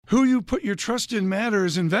Who you put your trust in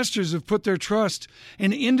matters. Investors have put their trust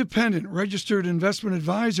in independent registered investment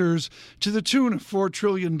advisors to the tune of $4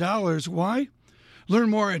 trillion. Why? Learn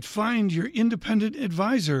more at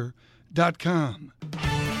findyourindependengadvisor.com.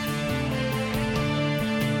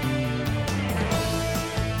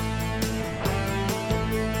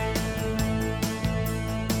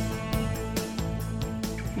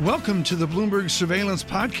 Welcome to the Bloomberg Surveillance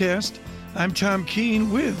Podcast. I'm Tom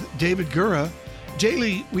Keene with David Gura.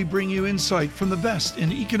 Daily, we bring you insight from the best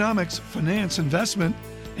in economics, finance, investment,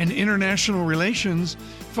 and international relations.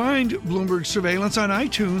 Find Bloomberg Surveillance on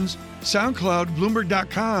iTunes, SoundCloud,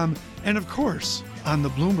 Bloomberg.com, and of course, on the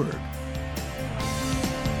Bloomberg.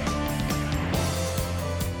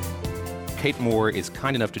 Kate Moore is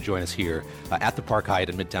kind enough to join us here at the Park Hyatt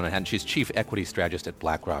in Midtown Manhattan. She's Chief Equity Strategist at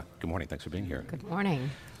BlackRock. Good morning. Thanks for being here. Good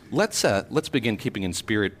morning. Let's begin keeping in the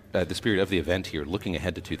spirit of the event here, looking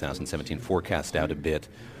ahead to 2017, forecast out a bit.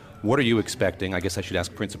 What are you expecting? I guess I should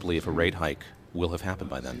ask principally if a rate hike will have happened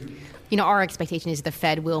by then. You know, our expectation is the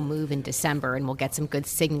Fed will move in December, and we'll get some good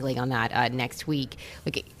signaling on that next week.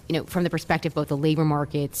 From the perspective of both the labor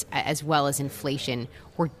markets as well as inflation,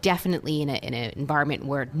 we're definitely in an environment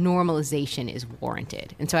where normalization is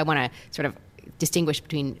warranted. And so I want to sort of distinguish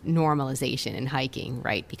between normalization and hiking,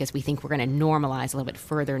 right? Because we think we're going to normalize a little bit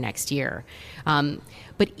further next year.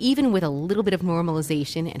 But even with a little bit of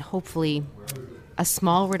normalization and hopefully a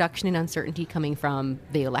small reduction in uncertainty coming from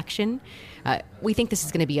the election, we think this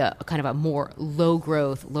is going to be a kind of a more low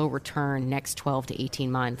growth, low return next 12 to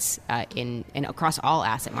 18 months in across all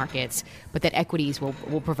asset markets, but that equities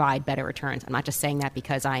will provide better returns. I'm not just saying that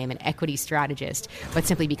because I am an equity strategist, but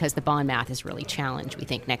simply because the bond math is really challenged, we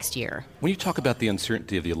think, next year. When you talk about the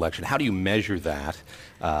uncertainty of the election, how do you measure that,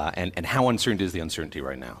 and how uncertain is the uncertainty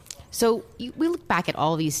right now? So we look back at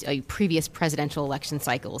all of these previous presidential election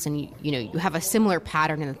cycles, and you have a similar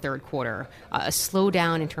pattern in the third quarter, a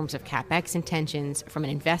slowdown in terms of capex intentions from an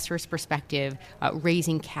investor's perspective,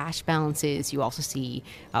 raising cash balances. You also see,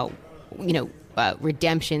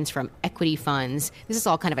 redemptions from equity funds. This is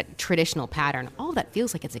all kind of a traditional pattern. All of that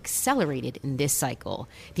feels like it's accelerated in this cycle.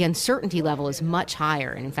 The uncertainty level is much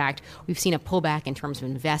higher, and in fact, we've seen a pullback in terms of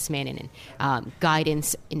investment and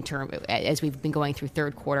guidance as we've been going through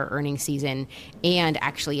third quarter earnings season, and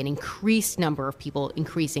actually an increased number of people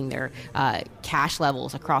increasing their cash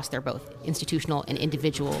levels across their both institutional and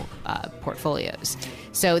individual portfolios.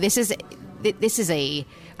 So this is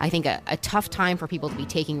I think a tough time for people to be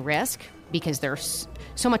taking risk, because there's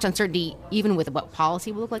so much uncertainty, even with what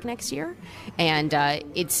policy will look like next year, and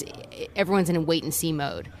everyone's in a wait-and-see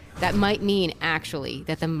mode. That might mean, actually,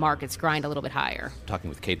 that the markets grind a little bit higher. Talking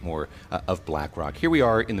with Kate Moore of BlackRock. Here we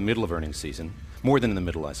are in the middle of earnings season, more than in the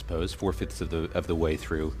middle, I suppose, 4/5 of the way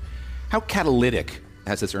through. How catalytic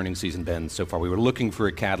has this earnings season been so far? We were looking for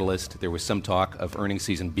a catalyst. There was some talk of earnings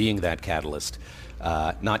season being that catalyst.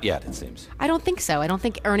 Not yet, it seems. I don't think so. I don't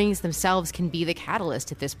think earnings themselves can be the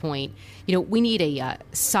catalyst at this point. We need a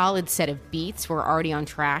solid set of beats. We're already on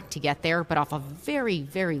track to get there, but off of very,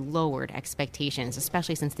 very lowered expectations,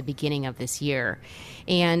 especially since the beginning of this year.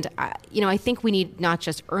 And, I think we need not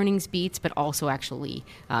just earnings beats, but also actually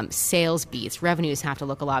sales beats. Revenues have to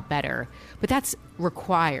look a lot better, but that's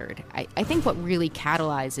required. I think what really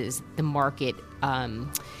catalyzes the market,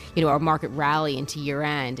 our market rally into year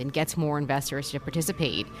end and gets more investors to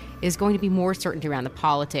participate is going to be more certainty around the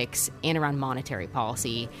politics and around monetary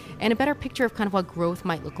policy, and a better picture of kind of what growth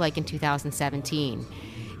might look like in 2017.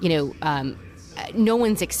 No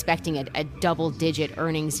one's expecting a double-digit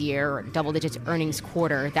earnings year or double-digit earnings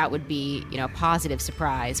quarter. That would be, a positive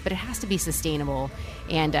surprise, but it has to be sustainable,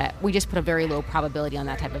 and we just put a very low probability on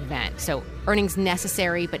that type of event. So earnings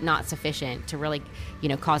necessary, but not sufficient to really,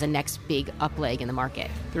 cause a next big up leg in the market.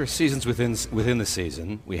 There are seasons within the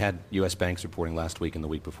season. We had U.S. banks reporting last week and the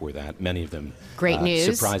week before that. Many of them great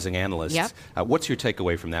news, surprising analysts. Yep. What's your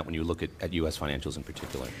takeaway from that when you look at U.S. financials in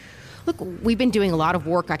particular? Look, we've been doing a lot of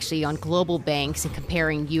work actually on global banks and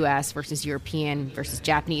comparing U.S. versus European versus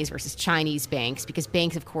Japanese versus Chinese banks, because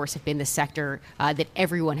banks, of course, have been the sector that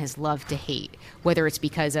everyone has loved to hate, whether it's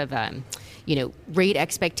because of rate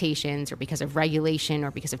expectations or because of regulation or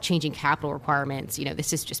because of changing capital requirements. This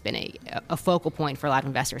has just been a focal point for a lot of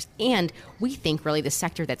investors. And we think really the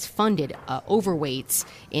sector that's funded overweights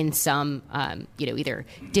in some, either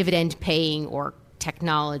dividend paying or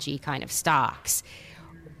technology kind of stocks.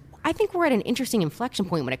 I think we're at an interesting inflection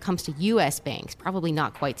point when it comes to U.S. banks, probably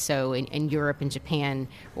not quite so in Europe and Japan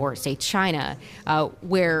or, say, China,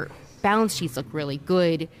 where balance sheets look really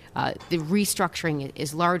good. The restructuring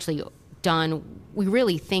is largely done, we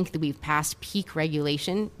really think that we've passed peak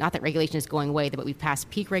regulation. Not that regulation is going away, but we've passed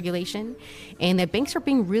peak regulation, and that banks are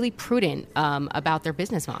being really prudent about their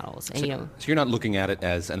business models. And, so you're not looking at it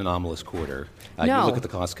as an anomalous quarter. No. You look at the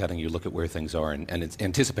cost cutting, you look at where things are, and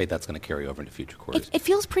anticipate that's going to carry over into future quarters. It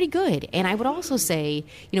feels pretty good. And I would also say,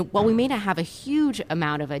 while we may not have a huge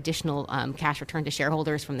amount of additional cash return to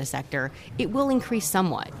shareholders from the sector, it will increase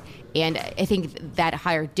somewhat. And I think that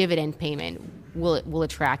higher dividend payment will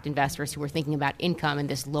attract investors who are thinking about income in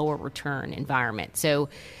this lower return environment. So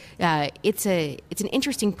it's an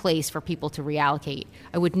interesting place for people to reallocate.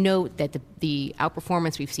 I would note that the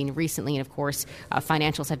outperformance we've seen recently, and of course,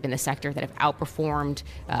 financials have been the sector that have outperformed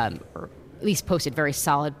or at least posted very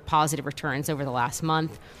solid positive returns over the last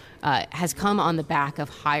month, has come on the back of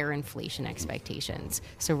higher inflation expectations.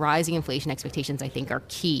 So rising inflation expectations, I think, are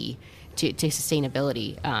key to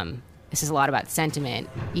sustainability. This is a lot about sentiment,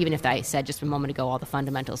 even if I said just a moment ago all the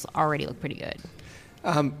fundamentals already look pretty good.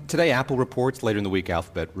 Today, Apple reports. Later in the week,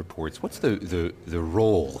 Alphabet reports. What's the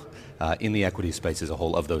role in the equity space as a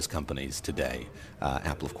whole of those companies today?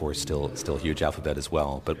 Apple, of course, still huge. Alphabet as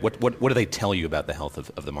well. But what do they tell you about the health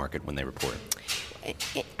of the market when they report?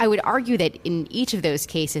 I would argue that in each of those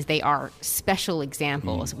cases, they are special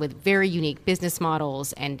examples with very unique business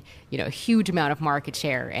models and a huge amount of market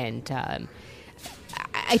share. And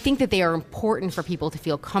I think that they are important for people to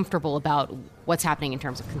feel comfortable about what's happening in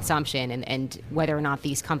terms of consumption and whether or not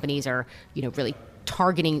these companies are, really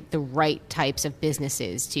targeting the right types of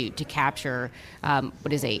businesses to capture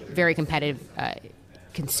what is a very competitive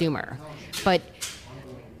consumer. But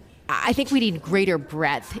I think we need greater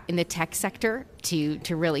breadth in the tech sector to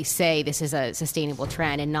really say this is a sustainable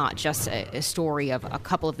trend and not just a story of a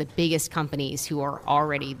couple of the biggest companies who are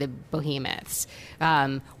already the behemoths.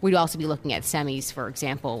 We'd also be looking at semis, for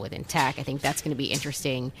example, within tech. I think that's going to be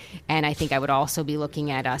interesting. And I think I would also be looking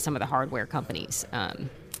at some of the hardware companies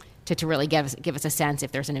to really give us a sense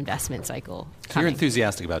if there's an investment cycle coming. So you're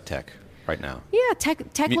enthusiastic about tech right now? Yeah, tech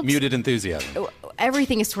looks... Muted enthusiasm.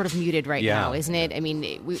 Everything is sort of muted right now, isn't it? I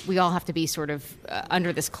mean, we all have to be sort of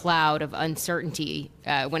under this cloud of uncertainty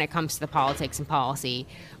when it comes to the politics and policy.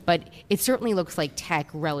 But it certainly looks like tech,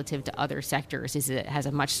 relative to other sectors, has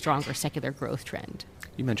a much stronger secular growth trend.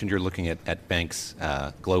 You mentioned you're looking at banks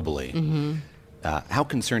globally. Mm-hmm. How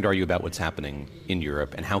concerned are you about what's happening in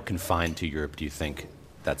Europe, and how confined to Europe do you think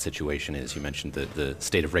that situation is? You mentioned the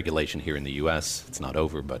state of regulation here in the U.S. It's not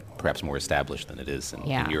over, but perhaps more established than it is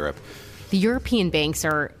in Europe. The European banks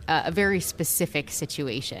are a very specific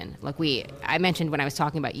situation. Look, I mentioned when I was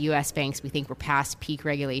talking about U.S. banks, we think we're past peak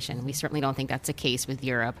regulation. We certainly don't think that's the case with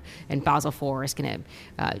Europe. And Basel IV is going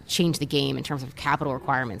to change the game in terms of capital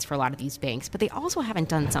requirements for a lot of these banks. But they also haven't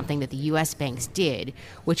done something that the U.S. banks did,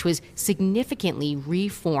 which was significantly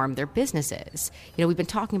reform their businesses. We've been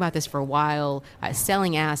talking about this for a while,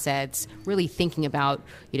 selling assets, really thinking about,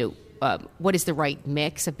 what is the right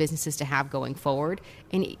mix of businesses to have going forward.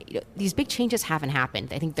 And these big changes haven't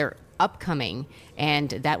happened. I think they're upcoming, and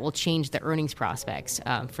that will change the earnings prospects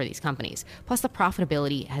for these companies. Plus, the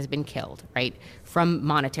profitability has been killed, right, from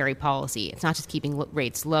monetary policy. It's not just keeping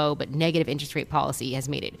rates low, but negative interest rate policy has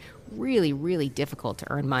made it really, really difficult to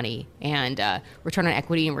earn money. And return on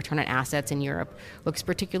equity and return on assets in Europe looks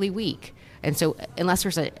particularly weak. And so unless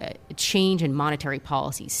there's a change in monetary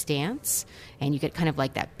policy stance, and you get kind of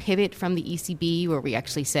like that pivot from the ECB where we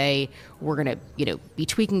actually say we're going to be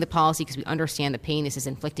tweaking the policy because we understand the pain this is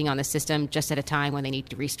inflicting on the system just at a time when they need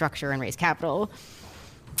to restructure and raise capital,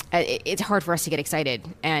 it's hard for us to get excited.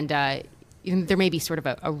 And there may be sort of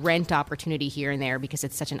a rent opportunity here and there because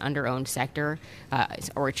it's such an under-owned sector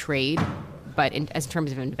or a trade. But as in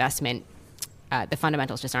terms of investment, the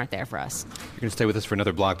fundamentals just aren't there for us. You're going to stay with us for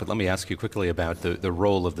another block, but let me ask you quickly about the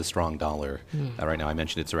role of the strong dollar. Right now, I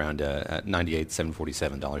mentioned it's around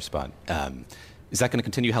 $98,747 spot. Is that going to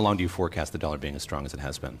continue? How long do you forecast the dollar being as strong as it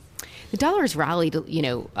has been? The dollar has rallied,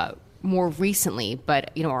 more recently,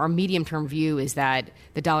 but our medium-term view is that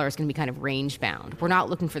the dollar is going to be kind of range-bound. We're not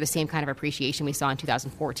looking for the same kind of appreciation we saw in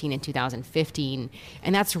 2014 and 2015,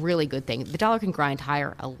 and that's a really good thing. The dollar can grind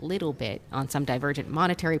higher a little bit on some divergent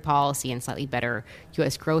monetary policy and slightly better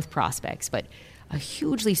U.S. growth prospects, but a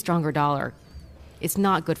hugely stronger dollar, it's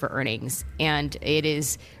not good for earnings, and it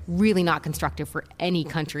is really not constructive for any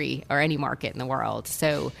country or any market in the world.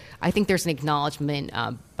 So I think there's an acknowledgement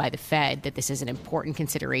by the Fed that this is an important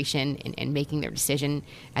consideration in making their decision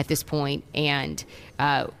at this point, and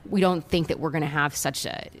we don't think that we're going to have such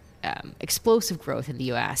a explosive growth in the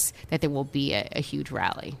U.S. that there will be a huge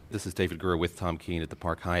rally. This is David Gura with Tom Keene at the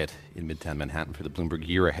Park Hyatt in Midtown Manhattan for the Bloomberg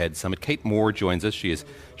Year Ahead Summit. Kate Moore joins us. She is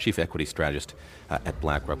Chief Equity Strategist at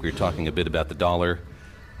BlackRock. We were talking a bit about the dollar,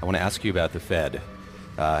 I want to ask you about the Fed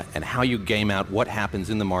and how you game out what happens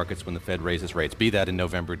in the markets when the Fed raises rates, be that in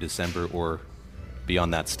November, December, or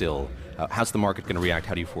beyond that still. How's the market going to react?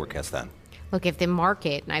 How do you forecast that? Look, if the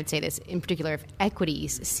market, and I'd say this in particular, if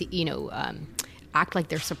equities, act like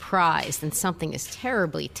they're surprised and something is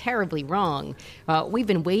terribly, terribly wrong. We've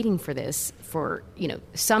been waiting for this for,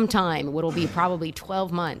 some time, what will be probably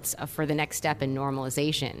 12 months for the next step in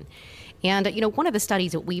normalization. And, one of the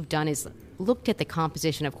studies that we've done is looked at the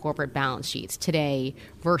composition of corporate balance sheets today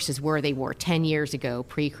versus where they were 10 years ago,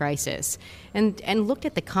 pre-crisis, and looked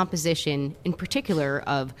at the composition in particular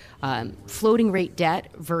of floating rate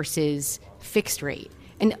debt versus fixed rate.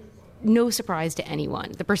 And no surprise to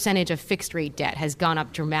anyone, the percentage of fixed rate debt has gone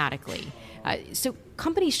up dramatically. So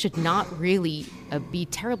companies should not really be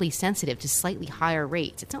terribly sensitive to slightly higher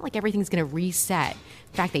rates. It's not like everything's going to reset.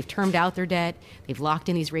 In fact, they've termed out their debt. They've locked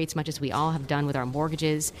in these rates much as we all have done with our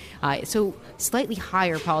mortgages. So slightly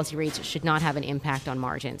higher policy rates should not have an impact on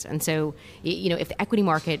margins. And so, if the equity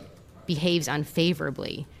market behaves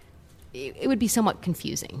unfavorably, it would be somewhat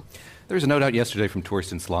confusing. There was a note out yesterday from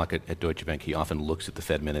Torsten Slok at Deutsche Bank. He often looks at the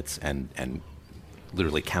Fed minutes and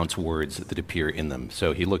literally counts words that appear in them.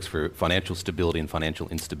 So he looks for financial stability and financial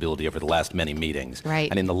instability over the last many meetings. Right.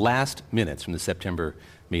 And in the last minutes from the September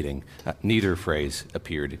meeting, neither phrase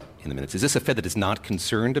appeared in the minutes. Is this a Fed that is not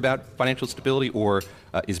concerned about financial stability or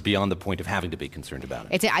is beyond the point of having to be concerned about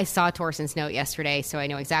it? I saw Torsten's note yesterday, so I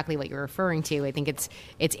know exactly what you're referring to. I think it's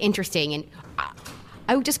interesting. And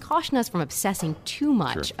I would just caution us from obsessing too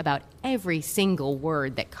much about every single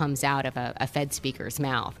word that comes out of a Fed speaker's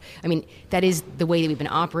mouth. I mean, that is the way that we've been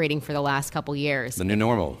operating for the last couple years. The new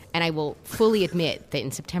normal. And I will fully admit that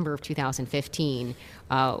in September of 2015,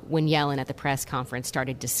 when Yellen at the press conference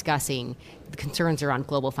started discussing the concerns around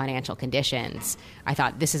global financial conditions, I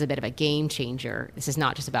thought this is a bit of a game changer. This is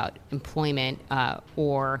not just about employment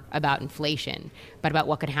or about inflation, but about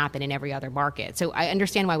what could happen in every other market. So I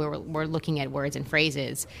understand why we're looking at words and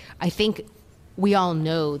phrases. I think we all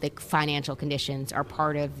know that financial conditions are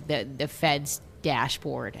part of the Fed's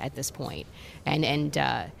dashboard at this point. And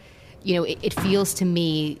it feels to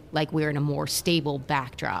me like we're in a more stable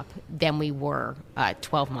backdrop than we were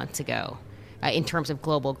 12 months ago in terms of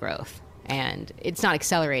global growth. And it's not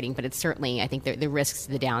accelerating, but it's certainly, I think the risks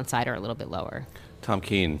to the downside are a little bit lower. Tom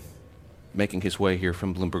Keene, making his way here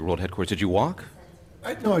from Bloomberg World Headquarters. Did you walk?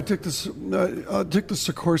 No, I took the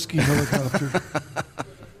Sikorsky helicopter.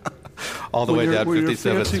 All the way down 57th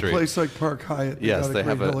Street. Fancy place like Park Hyatt. Yes, they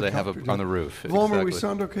have it on the roof. Volmer, we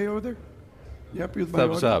sound okay over there? You happy with my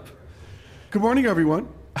Thumbs up. Good morning, everyone.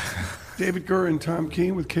 David Gurr and Tom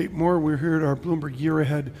Keene with Kate Moore. We're here at our Bloomberg Year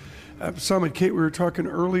Ahead Summit. Kate, we were talking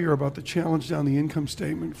earlier about the challenge down the income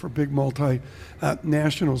statement for big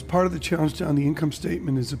multinationals. Part of the challenge down the income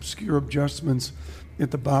statement is obscure adjustments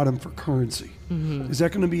at the bottom for currency. Mm-hmm. Is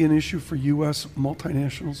that going to be an issue for U.S.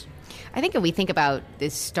 multinationals? I think if we think about the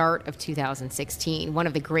start of 2016, one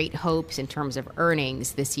of the great hopes in terms of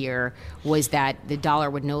earnings this year was that the dollar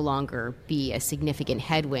would no longer be a significant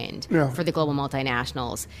headwind for the global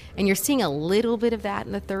multinationals. And you're seeing a little bit of that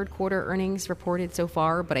in the third quarter earnings reported so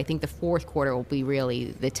far, but I think the fourth quarter will be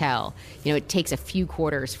really the tell. It takes a few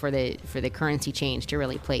quarters for the currency change to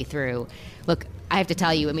really play through. Look, I have to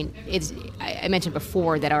tell you, I mentioned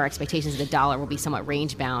before that our expectations of the dollar will be somewhat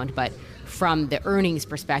range bound, but from the earnings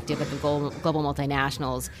perspective of the global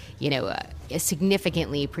multinationals, a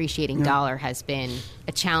significantly appreciating dollar has been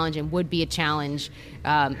a challenge and would be a challenge.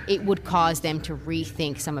 It would cause them to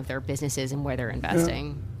rethink some of their businesses and where they're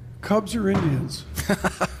investing. Cubs or Indians?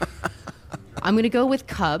 I'm going to go with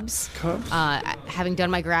Cubs. Cubs? Having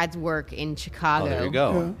done my grad work in Chicago, there you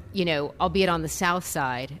go. Albeit on the South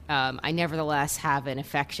Side, I nevertheless have an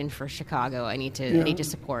affection for Chicago. I need to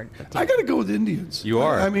support. I got to go with Indians. You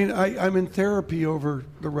are. I'm in therapy over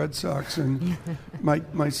the Red Sox, and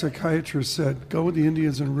my psychiatrist said, go with the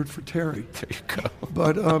Indians and root for Terry. There you go.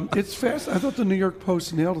 But it's fast. I thought the New York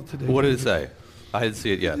Post nailed it today. What did it say? I didn't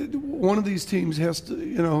see it yet. One of these teams has to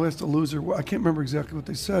lose. I can't remember exactly what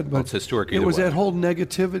they said, but it's historic. It was that whole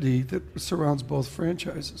negativity that surrounds both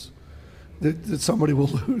franchises that somebody will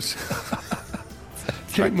lose.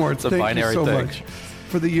 Kate Moore, it's a thank binary you so thing. much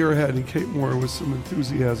for the year ahead, and Kate Moore with some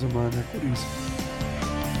enthusiasm on equities.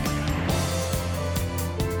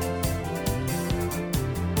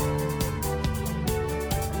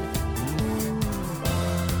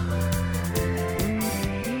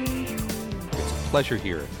 Pleasure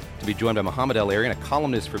here to be joined by Mohamed El-Erian, a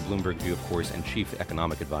columnist for Bloomberg View, of course, and chief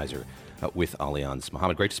economic advisor with Allianz.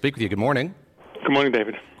 Mohamed, great to speak with you. Good morning. Good morning,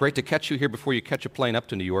 David. Great to catch you here before you catch a plane up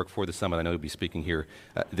to New York for the summit. I know you'll be speaking here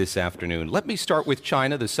this afternoon. Let me start with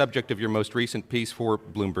China, the subject of your most recent piece for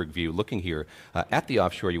Bloomberg View. Looking here at the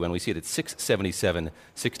offshore yuan, we see it at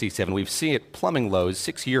 677.67. We've seen it plumbing lows,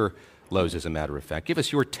 6-year lows, as a matter of fact. Give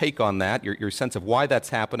us your take on that, your sense of why that's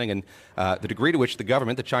happening, and the degree to which the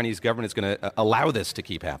Chinese government, is going to allow this to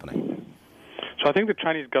keep happening. So I think the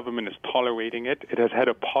Chinese government is tolerating it. It has had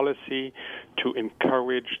a policy to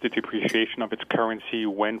encourage the depreciation of its currency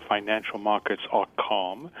when financial markets are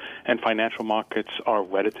calm, and financial markets are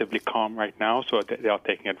relatively calm right now, so they are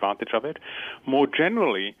taking advantage of it. More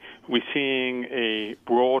generally, we're seeing a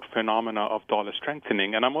broad phenomena of dollar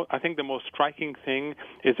strengthening, and I think the most striking thing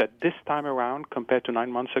is that this time around, compared to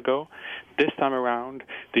 9 months ago, this time around,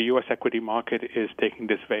 the U.S. equity market is taking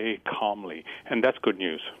this very calmly, and that's good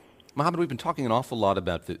news. Mohamed, we've been talking an awful lot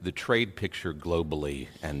about the trade picture globally,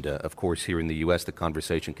 and of course here in the U.S. the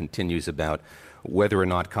conversation continues about whether or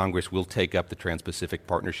not Congress will take up the Trans-Pacific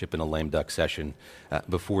Partnership in a lame duck session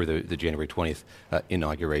before the January 20th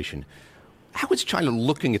inauguration. How is China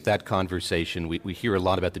looking at that conversation? We hear a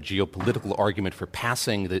lot about the geopolitical argument for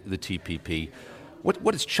passing the TPP.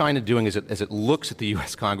 What is China doing as it looks at the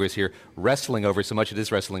U.S. Congress here, wrestling over so much it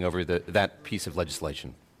is wrestling over that piece of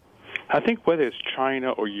legislation? I think whether it's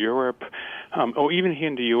China or Europe or even here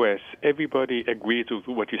in the U.S., everybody agrees with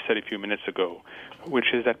what you said a few minutes ago, which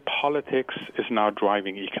is that politics is now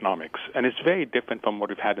driving economics. And it's very different from what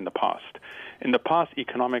we've had in the past. In the past,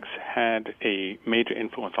 economics had a major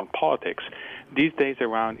influence on politics. These days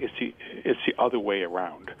around, it's the other way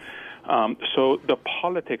around. So the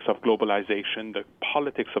politics of globalization, the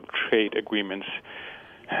politics of trade agreements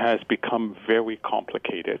has become very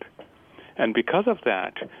complicated. And because of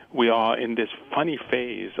that, we are in this funny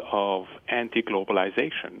phase of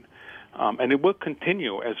anti-globalization. And it will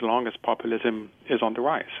continue as long as populism is on the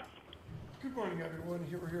rise. Good morning, everyone.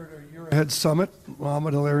 We're here at a Year Ahead Summit.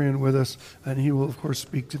 Mohamed El-Erian with us, and he will, of course,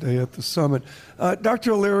 speak today at the summit.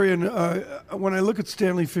 Dr. El-Erian, when I look at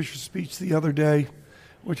Stanley Fischer's speech the other day,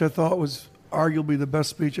 which I thought was arguably the best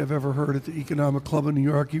speech I've ever heard at the Economic Club in New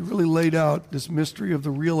York. He really laid out this mystery of the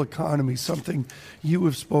real economy, something you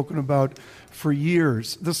have spoken about for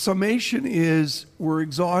years. The summation is we're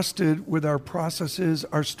exhausted with our processes,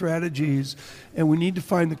 our strategies, and we need to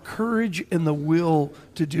find the courage and the will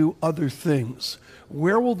to do other things.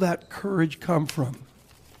 Where will that courage come from?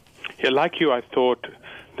 Yeah, like you, I thought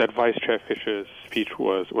that Vice Chair Fischer's speech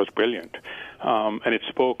was brilliant. And it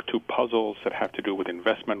spoke to puzzles that have to do with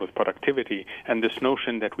investment, with productivity, and this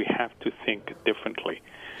notion that we have to think differently.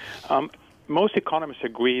 Most economists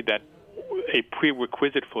agree that a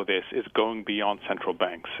prerequisite for this is going beyond central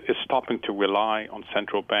banks, is stopping to rely on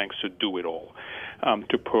central banks to do it all,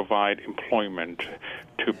 to provide employment,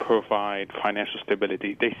 to provide financial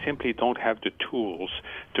stability. They simply don't have the tools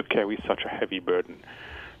to carry such a heavy burden.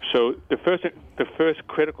 So the first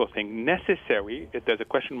critical thing, necessary, there's a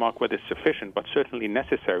question mark whether it's sufficient, but certainly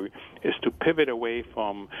necessary, is to pivot away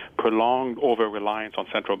from prolonged over-reliance on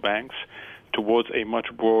central banks towards a much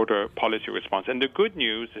broader policy response. And the good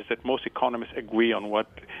news is that most economists agree on what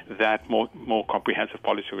that more comprehensive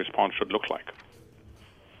policy response should look like.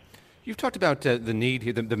 You've talked about the need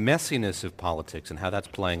here, the messiness of politics and how that's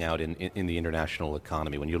playing out in the international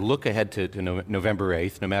economy. When you look ahead to November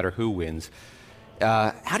 8th, no matter who wins,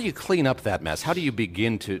 how do you clean up that mess? How do you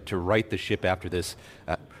begin to right the ship after this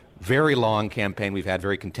very long campaign we've had,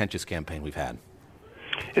 very contentious campaign we've had?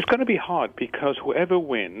 It's going to be hard because whoever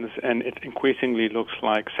wins, and it increasingly looks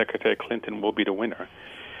like Secretary Clinton will be the winner,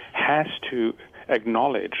 has to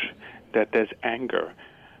acknowledge that there's anger.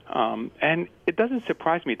 And it doesn't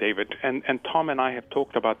surprise me, David, and Tom and I have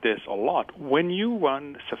talked about this a lot. When you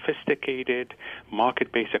run sophisticated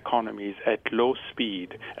market-based economies at low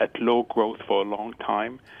speed, at low growth for a long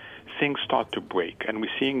time, things start to break. And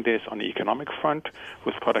we're seeing this on the economic front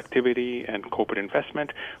with productivity and corporate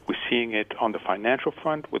investment. We're seeing it on the financial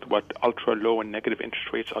front with what ultra-low and negative interest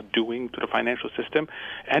rates are doing to the financial system.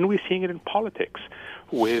 And we're seeing it in politics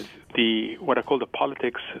with what I call the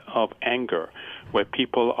politics of anger, where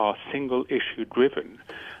people are single-issue driven.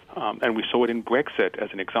 And we saw it in Brexit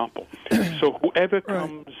as an example. So whoever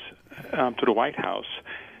comes to the White House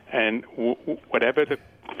and whatever the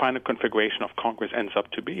final configuration of Congress ends up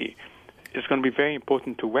to be, it's going to be very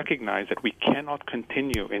important to recognize that we cannot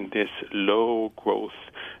continue in this low-growth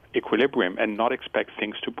equilibrium and not expect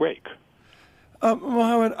things to break.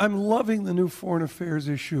 Mohamed, I'm loving the new foreign affairs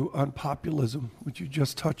issue on populism, which you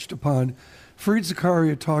just touched upon. Fareed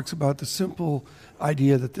Zakaria talks about the simple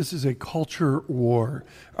idea that this is a culture war.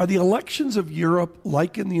 Are the elections of Europe,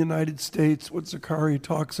 like in the United States, what Zakaria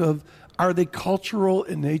talks of, are they cultural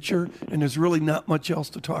in nature, and there's really not much else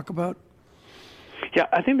to talk about? Yeah,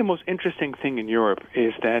 I think the most interesting thing in Europe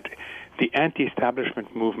is that the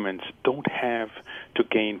anti-establishment movements don't have to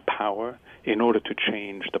gain power in order to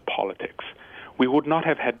change the politics. We would not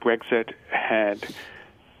have had Brexit had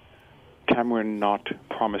Cameron not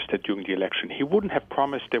promised it during the election. He wouldn't have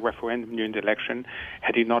promised the referendum during the election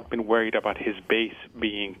had he not been worried about his base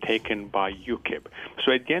being taken by UKIP.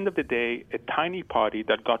 So at the end of the day, a tiny party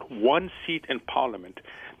that got one seat in Parliament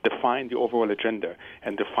defined the overall agenda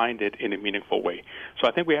and defined it in a meaningful way. So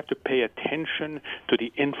I think we have to pay attention to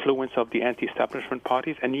the influence of the anti-establishment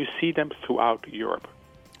parties, and you see them throughout Europe.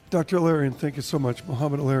 Dr. El-Erian, thank you so much.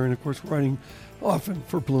 Mohamed El-Erian, of course, writing often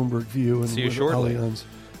for Bloomberg View and See you shortly. Allianz.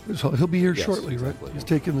 So he'll be here Yes, shortly, exactly. right? He's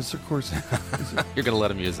taking this, of course. You're going to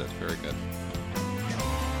let him use it. Very good.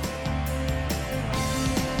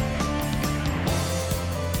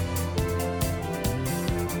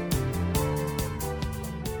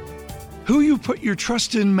 Who you put your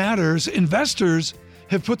trust in matters. Investors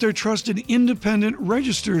have put their trust in independent,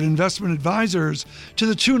 registered investment advisors to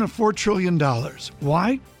the tune of $4 trillion.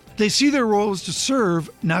 Why? They see their role as to serve,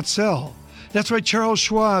 not sell. That's why Charles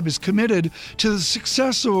Schwab is committed to the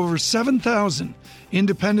success of over 7,000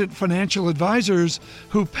 independent financial advisors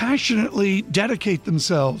who passionately dedicate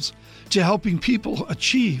themselves to helping people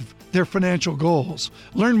achieve their financial goals.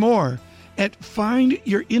 Learn more at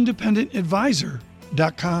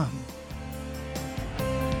findyourindependengadvisor.com.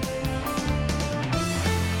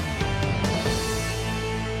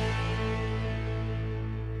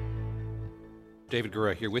 David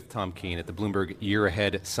Gura here with Tom Keene at the Bloomberg Year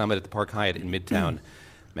Ahead Summit at the Park Hyatt in Midtown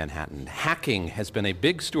Manhattan. Hacking has been a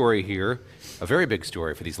big story here, a very big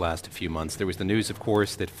story for these last few months. There was the news, of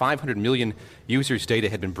course, that 500 million users' data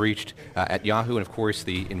had been breached at Yahoo, and of course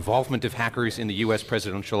the involvement of hackers in the U.S.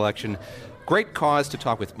 presidential election. Great cause to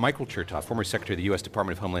talk with Michael Chertoff, former Secretary of the U.S.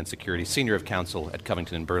 Department of Homeland Security, Senior of Counsel at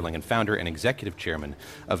Covington and Burling, and founder and executive chairman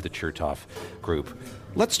of the Chertoff Group.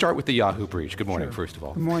 Let's start with the Yahoo breach. Good morning, first of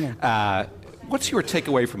all. Good morning. What's your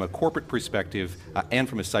takeaway from a corporate perspective and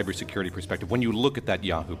from a cybersecurity perspective when you look at that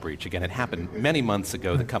Yahoo breach? Again, it happened many months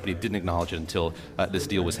ago. The company didn't acknowledge it until this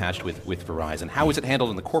deal was hashed with Verizon. How is it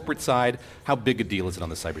handled on the corporate side? How big a deal is it on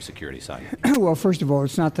the cybersecurity side? Well, first of all,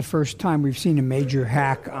 it's not the first time we've seen a major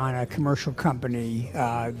hack on a commercial company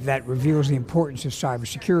that reveals the importance of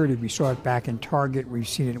cybersecurity. We saw it back in Target. We've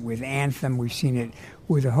seen it with Anthem. We've seen it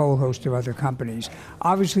with a whole host of other companies.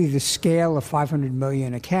 Obviously, the scale of 500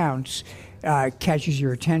 million accounts catches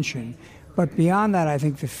your attention. But beyond that, I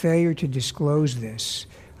think the failure to disclose this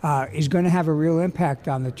is going to have a real impact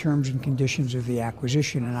on the terms and conditions of the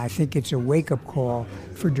acquisition. And I think it's a wake-up call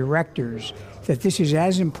for directors that this is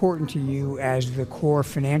as important to you as the core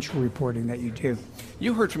financial reporting that you do.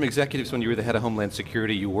 You heard from executives when you were the head of Homeland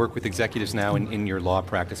Security. You work with executives now in your law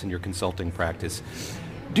practice and your consulting practice.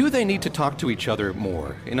 Do they need to talk to each other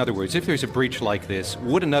more? In other words, if there's a breach like this,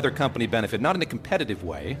 would another company benefit, not in a competitive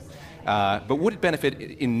way, but would it benefit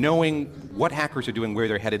in knowing what hackers are doing, where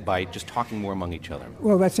they're headed by just talking more among each other?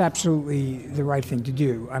 Well, that's absolutely the right thing to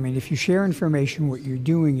do. I mean, if you share information, what you're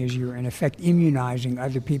doing is you're, in effect, immunizing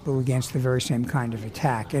other people against the very same kind of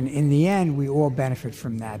attack. And in the end, we all benefit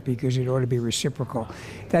from that because it ought to be reciprocal.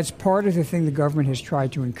 That's part of the thing the government has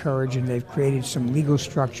tried to encourage, and they've created some legal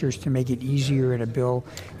structures to make it easier in a bill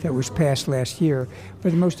that was passed last year.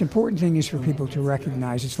 But the most important thing is for people to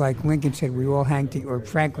recognize, it's like Lincoln said, we all hang or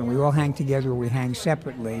Franklin, we all hang together or we hang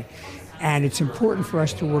separately. And it's important for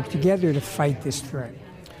us to work together to fight this threat.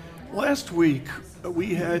 Last week,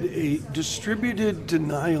 we had a distributed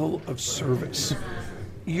denial of service.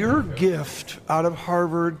 Your gift out of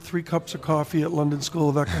Harvard, 3 cups of coffee at London School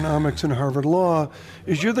of Economics and Harvard Law,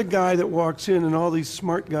 is you're the guy that walks in and all these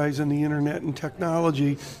smart guys on the internet and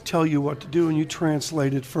technology tell you what to do, and you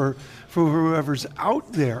translate it for whoever's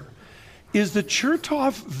out there. Is the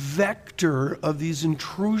Chertoff vector of these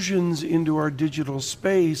intrusions into our digital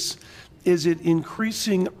space, is it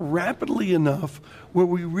increasing rapidly enough where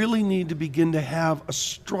we really need to begin to have a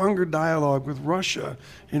stronger dialogue with Russia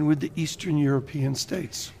and with the Eastern European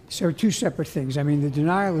states? So 2 separate things. I mean, the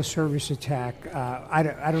denial of service attack, I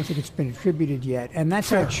don't think it's been attributed yet. And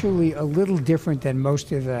that's actually a little different than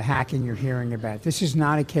most of the hacking you're hearing about. This is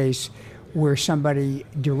not a case where somebody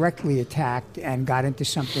directly attacked and got into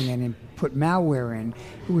something and put malware in.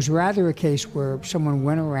 It was rather a case where someone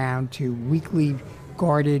went around to weakly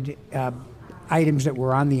guarded items that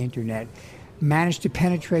were on the internet, manage to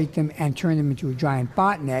penetrate them and turn them into a giant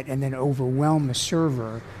botnet and then overwhelm a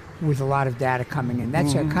server with a lot of data coming in.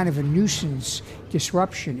 That's a kind of a nuisance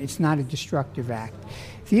disruption. It's not a destructive act.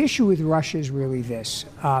 The issue with Russia is really this.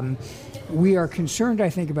 We are concerned, I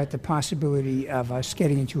think, about the possibility of us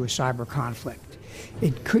getting into a cyber conflict.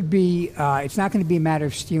 It could be, it's not going to be a matter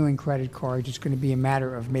of stealing credit cards. It's going to be a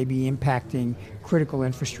matter of maybe impacting critical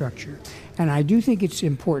infrastructure. And I do think it's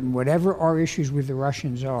important, whatever our issues with the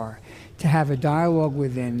Russians are, to have a dialogue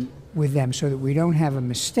with them so that we don't have a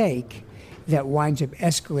mistake that winds up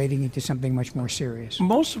escalating into something much more serious.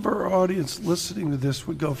 Most of our audience listening to this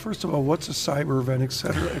would go, first of all, what's a cyber event, et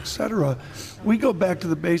cetera, et cetera. We go back to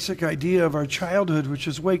the basic idea of our childhood, which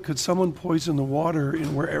is, wait, could someone poison the water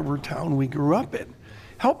in wherever town we grew up in?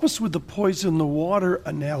 Help us with the poison the water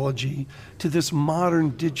analogy to this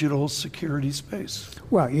modern digital security space.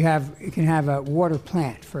 Well, you can have a water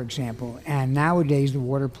plant, for example, and nowadays the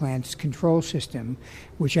water plant's control system,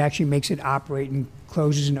 which actually makes it operate and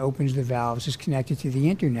closes and opens the valves, is connected to the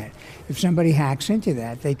internet. If somebody hacks into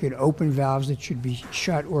that, they could open valves that should be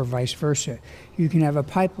shut or vice versa. You can have a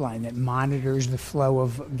pipeline that monitors the flow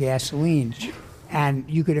of gasoline, and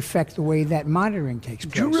you could affect the way that monitoring takes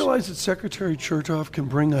place. Do you realize that Secretary Chertoff can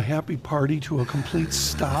bring a happy party to a complete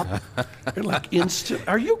stop? Like instant.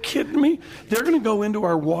 Are you kidding me? They're going to go into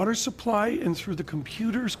our water supply and through the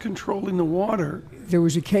computers controlling the water. There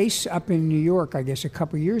was a case up in New York, I guess, a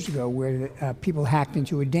couple of years ago where people hacked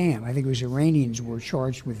into a dam. I think it was Iranians were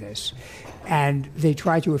charged with this. And they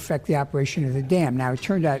tried to affect the operation of the dam. Now, it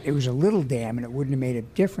turned out it was a little dam and it wouldn't have made a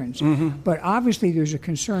difference. But obviously, there's a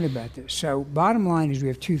concern about this. So bottom line is we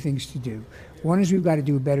have two things to do. One is we've got to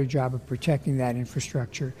do a better job of protecting that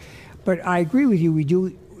infrastructure. But I agree with you, we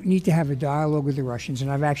do need to have a dialogue with the Russians. And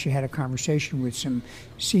I've actually had a conversation with some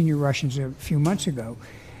senior Russians a few months ago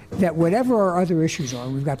that whatever our other issues are,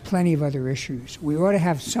 we've got plenty of other issues, we ought to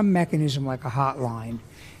have some mechanism like a hotline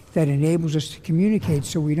that enables us to communicate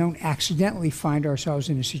so we don't accidentally find ourselves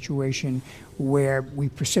in a situation where we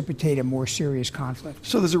precipitate a more serious conflict.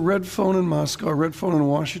 So there's a red phone in Moscow, a red phone in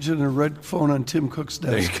Washington, and a red phone on Tim Cook's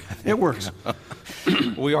desk. It works.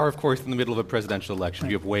 We are, of course, in the middle of a presidential election.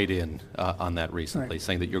 Right. You have weighed in on that recently, Right.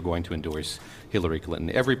 saying that you're going to endorse Hillary Clinton.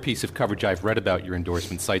 Every piece of coverage I've read about your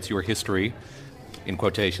endorsement cites your history, in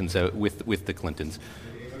quotations, with the Clintons.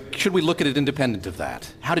 Should we look at it independent of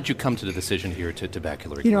that? How did you come to the decision here to back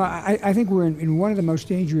Hillary Clinton? You know, I think we're in one of the most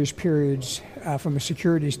dangerous periods from a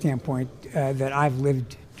security standpoint that I've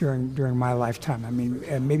lived during my lifetime. I mean,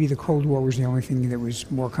 maybe the Cold War was the only thing that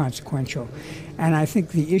was more consequential. And I think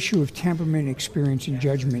the issue of temperament, experience, and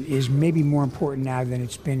judgment is maybe more important now than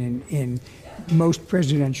it's been in most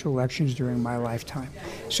presidential elections during my lifetime.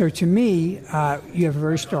 So to me, you have a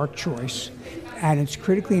very stark choice. And it's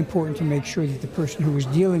critically important to make sure that the person who is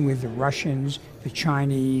dealing with the Russians, the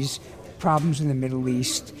Chinese, problems in the Middle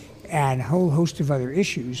East, and a whole host of other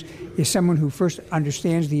issues is someone who first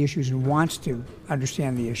understands the issues and wants to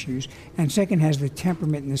understand the issues, and second has the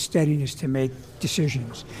temperament and the steadiness to make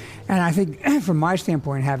decisions. And I think from my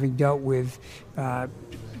standpoint, having dealt with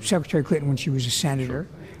Secretary Clinton when she was a senator,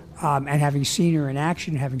 and having seen her in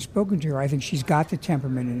action, having spoken to her, I think she's got the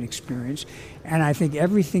temperament and experience. And I think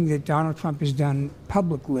everything that Donald Trump has done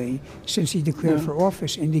publicly since he declared for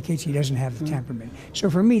office indicates he doesn't have the temperament.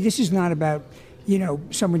 So for me, this is not about,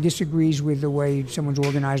 someone disagrees with the way someone's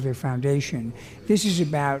organized their foundation. This is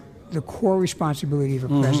about the core responsibility of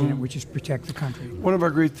a president, which is protect the country. One of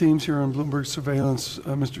our great themes here on Bloomberg Surveillance,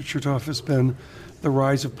 Mr. Chertoff, has been the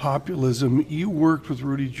rise of populism. You worked with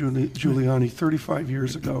Rudy Giuliani 35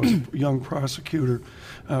 years ago as a young prosecutor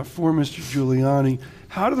for Mr. Giuliani.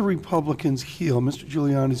 How do the Republicans heal? Mr.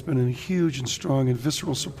 Giuliani's been a huge and strong and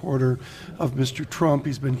visceral supporter of Mr. Trump.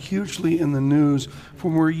 He's been hugely in the news.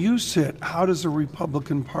 From where you sit, how does the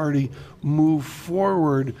Republican Party move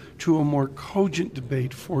forward to a more cogent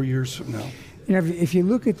debate 4 years from now? If you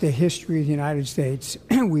look at the history of the United States,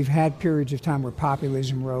 we've had periods of time where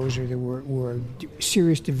populism rose or there were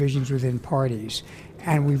serious divisions within parties,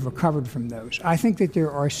 and we've recovered from those. I think that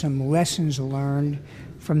there are some lessons learned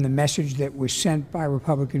from the message that was sent by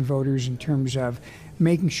Republican voters in terms of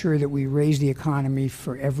making sure that we raise the economy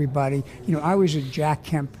for everybody. I was a Jack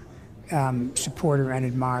Kemp supporter and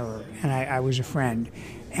admirer, and I was a friend.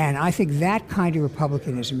 And I think that kind of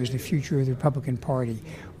republicanism is the future of the Republican Party,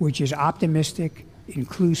 which is optimistic,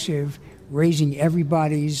 inclusive, raising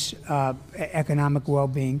everybody's economic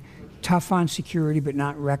well-being, tough on security but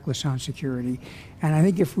not reckless on security. And I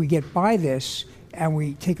think if we get by this and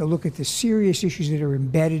we take a look at the serious issues that are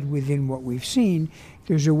embedded within what we've seen,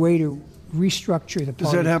 there's a way to restructure the party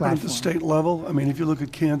Does that happen platform. at the state level? I mean, if you look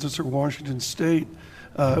at Kansas or Washington State,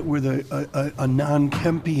 with a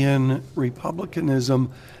non-Kempian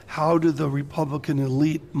republicanism. How do the Republican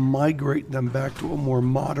elite migrate them back to a more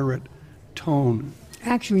moderate tone?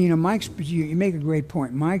 Actually, you make a great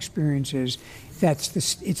point. My experience is that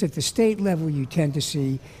it's at the state level you tend to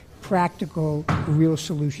see practical, real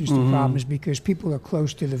solutions to problems because people are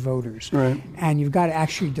close to the voters. Right. And you've got to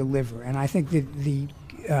actually deliver. And I think that the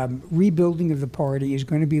rebuilding of the party is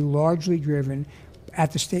going to be largely driven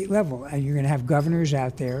at the state level. And you're going to have governors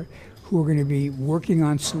out there who are going to be working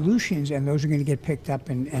on solutions, and those are going to get picked up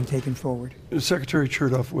and taken forward. Secretary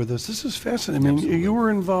Chertoff with us. This is fascinating. I mean, you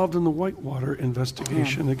were involved in the Whitewater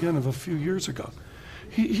investigation, again, of a few years ago.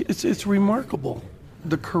 It's remarkable,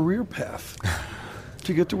 the career path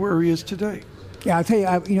to get to where he is today. Yeah, I'll tell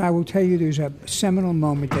you, I will tell you there's a seminal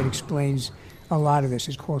moment that explains a lot of this.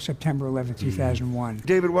 It's called September 11th, 2001.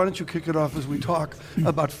 David, why don't you kick it off as we talk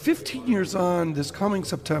about 15 years on this coming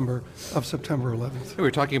September of September 11th. We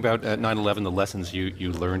were talking about 9/11, the lessons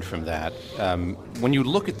you learned from that. When you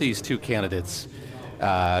look at these two candidates,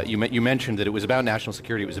 you mentioned that it was about national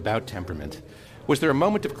security, it was about temperament. Was there a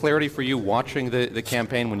moment of clarity for you watching the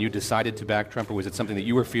campaign when you decided to back Trump, or was it something that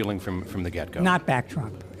you were feeling from the get-go? Not back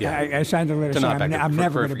Trump. Yeah. I signed a letter saying I'm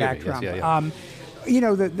never going to back Trump. Yes, yeah.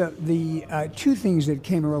 The two things that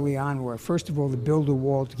came early on were, first of all, the build a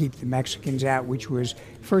wall to keep the Mexicans out, which was,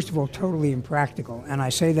 first of all, totally impractical. And I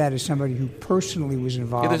say that as somebody who personally was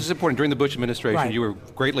involved. Yeah, this is important. During the Bush administration, right. You were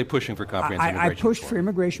greatly pushing for comprehensive immigration I pushed reform. for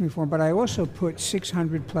immigration reform, but I also put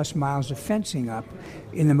 600 plus miles of fencing up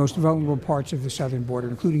in the most vulnerable parts of the southern border,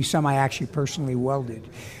 including some I actually personally welded.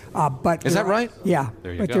 But is that right? Yeah.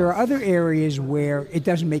 There there are other areas where it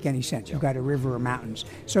doesn't make any sense. You've got a river or mountains.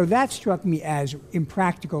 So that struck me as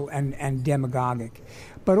impractical and demagogic.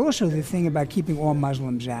 But also the thing about keeping all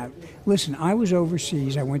Muslims out. Listen, I was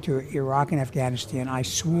overseas. I went to Iraq and Afghanistan. I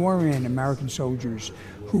swore in American soldiers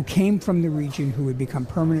who came from the region, who had become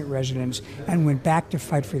permanent residents, and went back to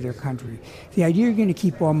fight for their country. The idea you're going to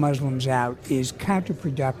keep all Muslims out is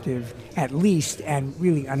counterproductive, at least, and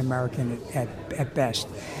really un-American at best.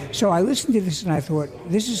 So I listened to this and I thought,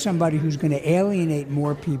 this is somebody who's going to alienate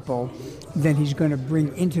more people than he's going to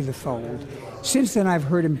bring into the fold. Since then, I've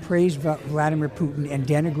heard him praise Vladimir Putin and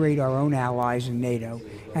denigrate our own allies in NATO.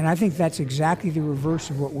 And I think that's exactly the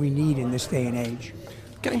reverse of what we need in this day and age.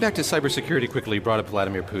 Getting back to cybersecurity quickly, you brought up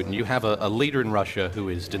Vladimir Putin. You have a leader in Russia who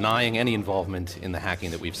is denying any involvement in the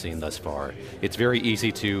hacking that we've seen thus far. It's very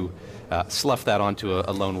easy to slough that onto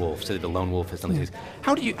a lone wolf, say the lone wolf has done things.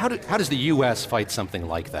 How does the U.S. fight something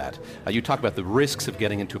like that? You talk about the risks of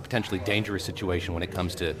getting into a potentially dangerous situation when it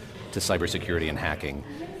comes to cybersecurity and hacking.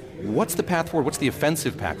 What's the path forward? What's the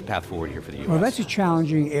offensive path forward here for the U.S.? Well, that's a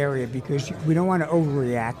challenging area because we don't want to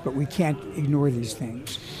overreact, but we can't ignore these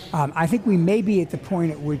things. I think we may be at the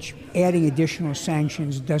point at which adding additional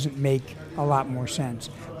sanctions doesn't make a lot more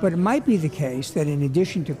sense. But it might be the case that in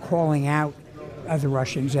addition to calling out the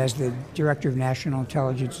Russians, as the Director of National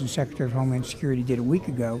Intelligence and Secretary of Homeland Security did a week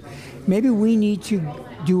ago, maybe we need to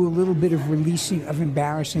do a little bit of releasing of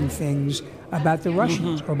embarrassing things about the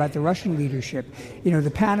Russians or about the Russian leadership. You know,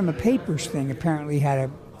 the Panama Papers thing apparently had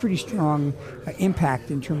a pretty strong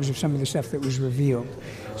impact in terms of some of the stuff that was revealed.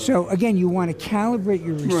 So again, you want to calibrate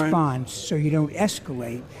your response so you don't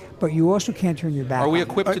escalate, but you also can't turn your back on it. Are we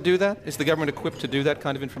equipped to do that? Is the government equipped to do that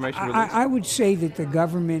kind of information release? I would say that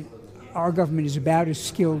our government is about as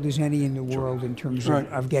skilled as any in the world in terms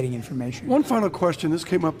of getting information. One final question. This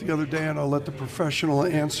came up the other day, and I'll let the professional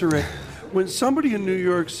answer it. When somebody in New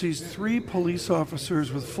York sees 3 police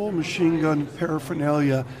officers with full machine gun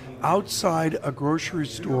paraphernalia outside a grocery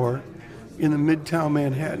store in the Midtown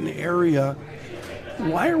Manhattan area,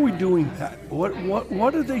 why are we doing that?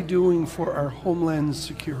 What are they doing for our homeland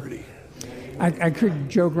security? I could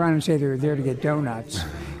joke around and say they were there to get donuts.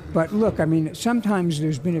 But look, I mean, sometimes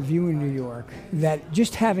there's been a view in New York that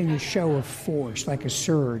just having a show of force, like a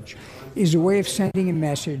surge, is a way of sending a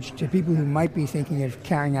message to people who might be thinking of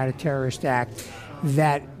carrying out a terrorist act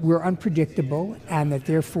that we're unpredictable and that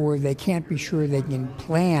therefore they can't be sure they can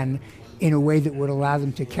plan in a way that would allow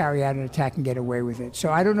them to carry out an attack and get away with it.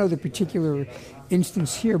 So I don't know the particular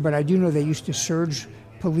instance here, but I do know they used to surge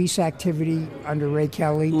police activity under Ray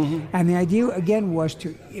Kelly. And the idea, again, was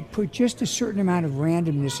to put just a certain amount of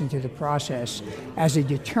randomness into the process as a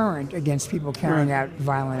deterrent against people carrying out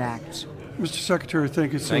violent acts. Mr. Secretary,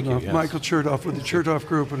 thank you so much. Yes. Michael Chertoff with the Chertoff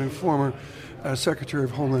Group and a former Secretary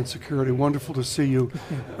of Homeland Security. Wonderful to see you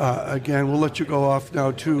again. We'll let you go off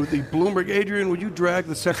now to the Bloomberg. Adrian, would you drag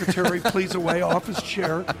the Secretary please away off his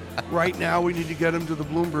chair right now? We need to get him to the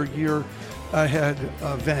Bloomberg Year Ahead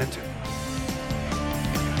event.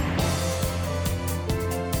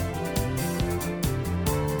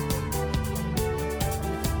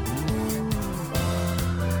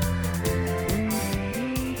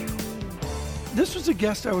 this was a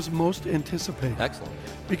guest I was most anticipating. Excellent.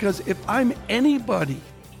 Because if I'm anybody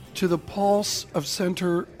to the pulse of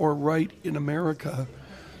center or right in America,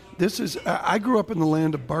 this is. I grew up in the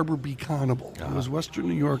land of Barbara B. Conable. It was Western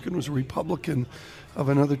New York and was a Republican of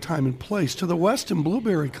another time and place. To the west in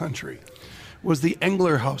Blueberry Country was the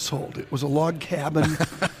Engler household. It was a log cabin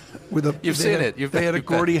with a. You've seen it. They had a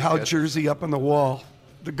Gordie Howe jersey up on the wall.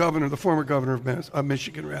 The former governor of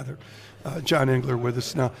Michigan, John Engler, with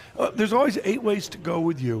us now. There's always 8 ways to go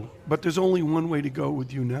with you, but there's only one way to go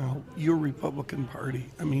with you now. Your Republican Party.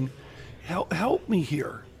 I mean, help me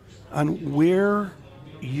here on where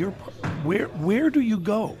do you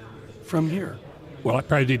go from here? Well, I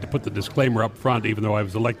probably need to put the disclaimer up front. Even though I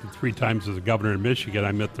was elected 3 times as a governor in Michigan,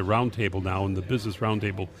 I'm at the Roundtable now, and the Business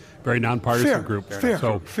Roundtable, very nonpartisan group.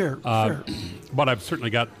 Fair. But I've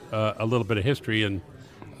certainly got a little bit of history and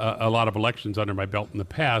a lot of elections under my belt in the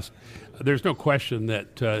past. There's no question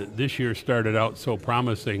that this year started out so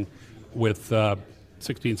promising with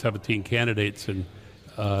 16, 17 candidates. And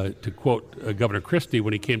to quote Governor Christie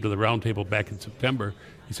when he came to the Roundtable back in September,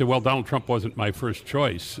 he said, well, Donald Trump wasn't my first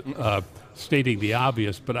choice, stating the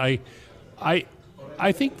obvious. But I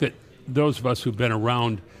think that those of us who've been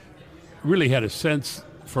around really had a sense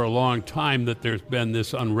for a long time that there's been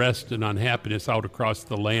this unrest and unhappiness out across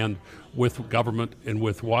the land with government and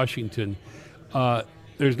with Washington.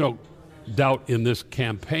 There's no doubt in this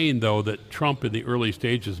campaign, though, that Trump in the early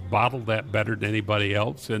stages bottled that better than anybody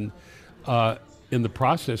else, and in the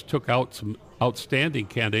process took out some outstanding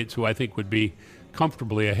candidates who I think would be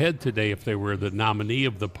comfortably ahead today if they were the nominee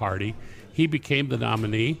of the party. He became the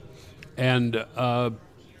nominee, and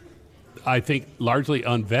I think largely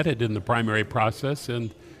unvetted in the primary process,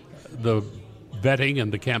 and the vetting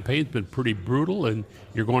and the campaign's been pretty brutal, and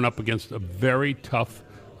you're going up against a very tough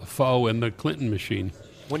foe in the Clinton machine.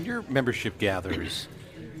 When your membership gathers,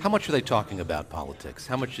 how much are they talking about politics?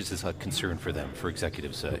 How much is this a concern for them, for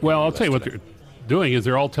executives? Well, I'll tell you what they're doing is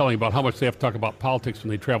they're all telling about how much they have to talk about politics when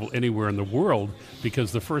they travel anywhere in the world,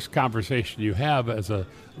 because the first conversation you have as a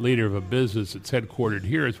leader of a business that's headquartered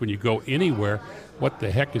here is when you go anywhere, what the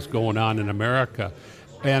heck is going on in America?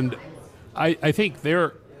 And I think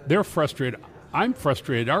they're frustrated. I'm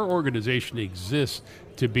frustrated. Our organization exists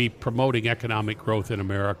to be promoting economic growth in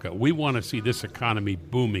America. We want to see this economy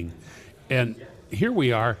booming. And here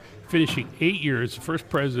we are finishing 8 years, the first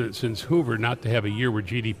president since Hoover not to have a year where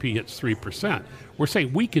GDP hits 3%. We're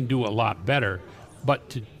saying we can do a lot better, but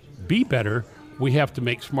to be better, we have to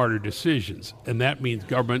make smarter decisions. And that means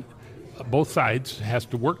government, both sides, has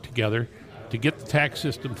to work together to get the tax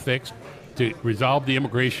system fixed, to resolve the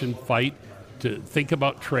immigration fight, to think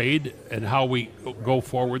about trade and how we go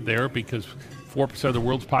forward there, because 4% of the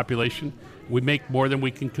world's population, we make more than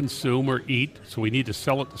we can consume or eat, so we need to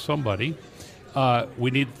sell it to somebody.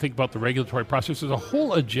 We need to think about the regulatory process. There's a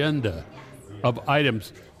whole agenda of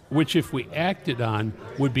items which, if we acted on,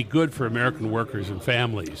 would be good for American workers and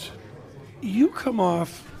families. You come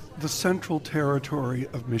off the central territory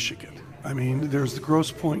of Michigan. I mean, there's the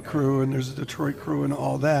Grosse Pointe crew and there's the Detroit crew and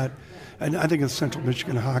all that. And I think of Central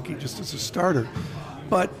Michigan hockey just as a starter.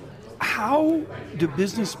 But how do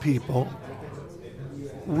business people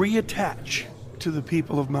reattach to the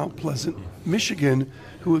people of Mount Pleasant, Michigan,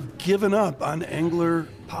 who have given up on Engler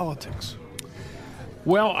politics?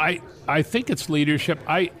 Well, I think it's leadership.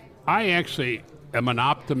 I actually am an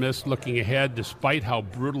optimist looking ahead, despite how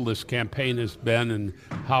brutal this campaign has been and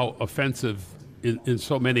how offensive in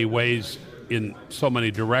so many ways, in so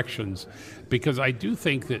many directions, because I do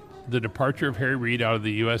think that the departure of Harry Reid out of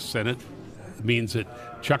the U.S. Senate means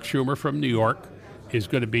that Chuck Schumer from New York is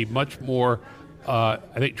going to be much more, I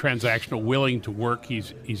think, transactional, willing to work.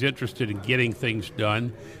 He's interested in getting things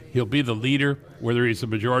done. He'll be the leader. Whether he's the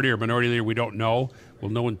majority or minority leader, we don't know.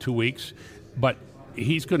 We'll know in 2 weeks. But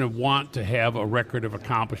he's going to want to have a record of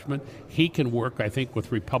accomplishment. He can work, I think,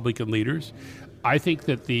 with Republican leaders. I think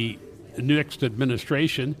that the next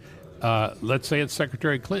administration, let's say it's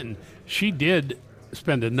Secretary Clinton, she did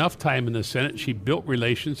spend enough time in the Senate. She built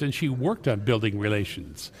relations, and she worked on building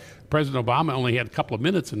relations. President Obama only had a couple of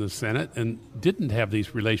minutes in the Senate and didn't have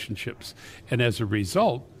these relationships. And as a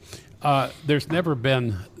result, there's never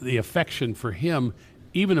been the affection for him,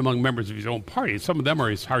 even among members of his own party. Some of them are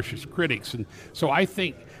his harshest critics. And so I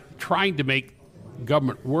think trying to make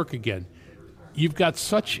government work again, you've got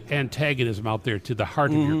such antagonism out there to the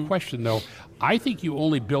heart of your question, though. I think you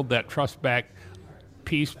only build that trust back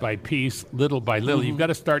piece by piece, little by little. You've got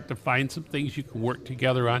to start to find some things you can work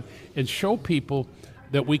together on and show people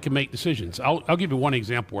that we can make decisions. I'll give you one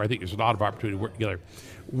example where I think there's a lot of opportunity to work together.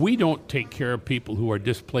 We don't take care of people who are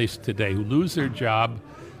displaced today, who lose their job.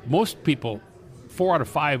 Most people 4 out of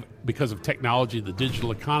 5, because of technology, the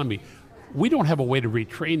digital economy, we don't have a way to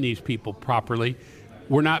retrain these people properly.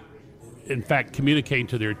 We're not, in fact, communicating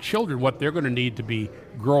to their children what they're going to need to be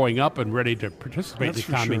growing up and ready to participate in the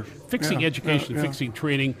economy. Sure. Fixing education, fixing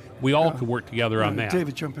training, we all can work together on that.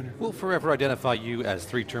 David, jump in here. We'll forever identify you as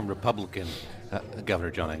three-term Republican,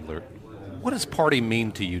 Governor John Engler. What does party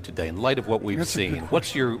mean to you today in light of what we've seen?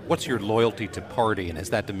 What's your loyalty to party, and has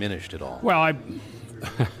that diminished at all? Well,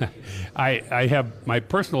 I have my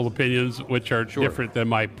personal opinions, which are different than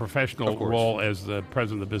my professional role as the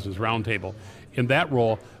president of the Business Roundtable. In that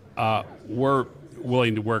role, we're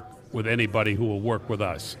willing to work with anybody who will work with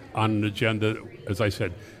us on an agenda, as I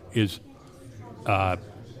said, is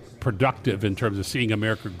productive in terms of seeing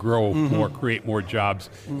America grow more, create more jobs,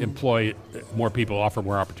 employ more people, offer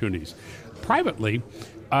more opportunities. Privately,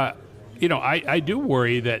 I do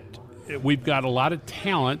worry that we've got a lot of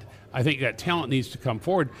talent. I think that talent needs to come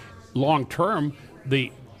forward. Long term,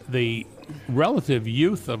 the relative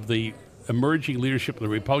youth of the emerging leadership of the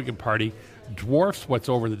Republican Party dwarfs what's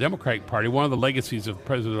over in the Democratic Party. One of the legacies of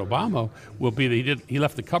President Obama will be that he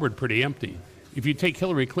left the cupboard pretty empty. If you take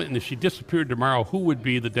Hillary Clinton, if she disappeared tomorrow, who would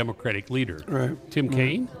be the Democratic leader? Right. Tim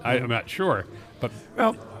Kaine? I'm not sure. But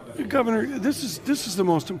well, Governor, this is the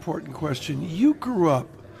most important question. You grew up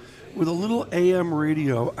with a little AM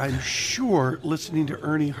radio, I'm sure, listening to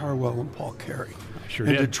Ernie Harwell and Paul Carey. Sure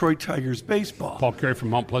and did. Detroit Tigers baseball. Paul Carey from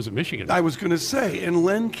Mount Pleasant, Michigan. I was going to say, and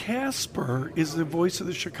Len Casper is the voice of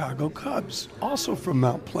the Chicago Cubs, also from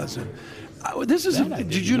Mount Pleasant.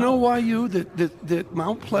 Did you know why that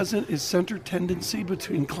Mount Pleasant is center tendency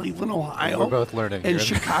between Cleveland, Ohio, We're both learning and here.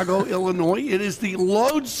 Chicago, Illinois? It is the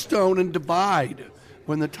lodestone and divide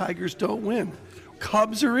when the Tigers don't win.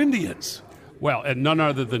 Cubs or Indians? Well, and none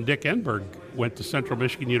other than Dick Enberg went to Central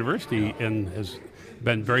Michigan University and has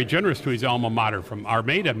been very generous to his alma mater from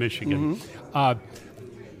Armada, Michigan. I'm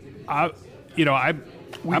a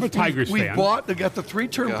Tigers fan. They got the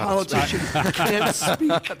three-term politician who can't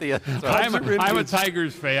speak. I'm a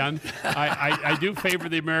Tigers fan. I do favor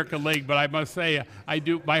the American League, but I must say,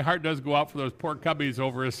 my heart does go out for those poor Cubbies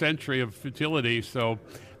over a century of futility. So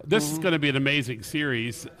this is going to be an amazing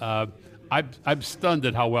series. I'm stunned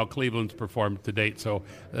at how well Cleveland's performed to date. So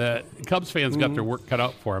Cubs fans got their work cut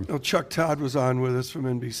out for them. Well, Chuck Todd was on with us from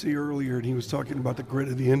NBC earlier, and he was talking about the grit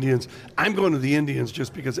of the Indians. I'm going to the Indians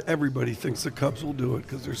just because everybody thinks the Cubs will do it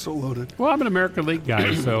because they're so loaded. Well, I'm an American League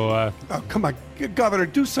guy, so... Oh, come on, Governor,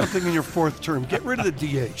 do something in your fourth term. Get rid of the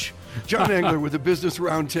DH. John Engler with the Business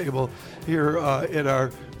Roundtable here at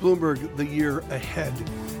our Bloomberg The Year Ahead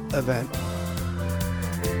event.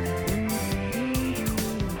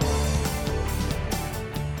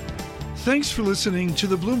 Thanks for listening to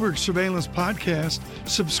the Bloomberg Surveillance Podcast.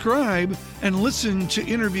 Subscribe and listen to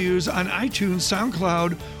interviews on iTunes,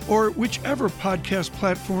 SoundCloud, or whichever podcast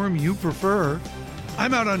platform you prefer.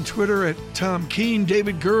 I'm out on Twitter at Tom Keene.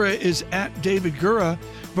 David Gura is at David Gura.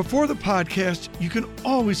 Before the podcast, you can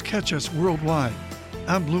always catch us worldwide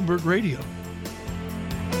on Bloomberg Radio.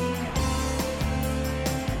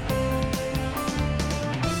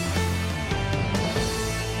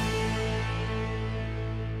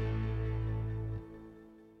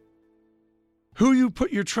 Who you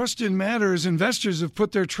put your trust in matters. Investors have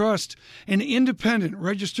put their trust in independent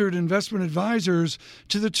registered investment advisors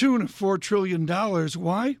to the tune of $4 trillion.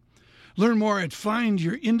 Why? Learn more at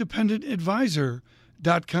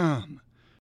findyourindependengadvisor.com.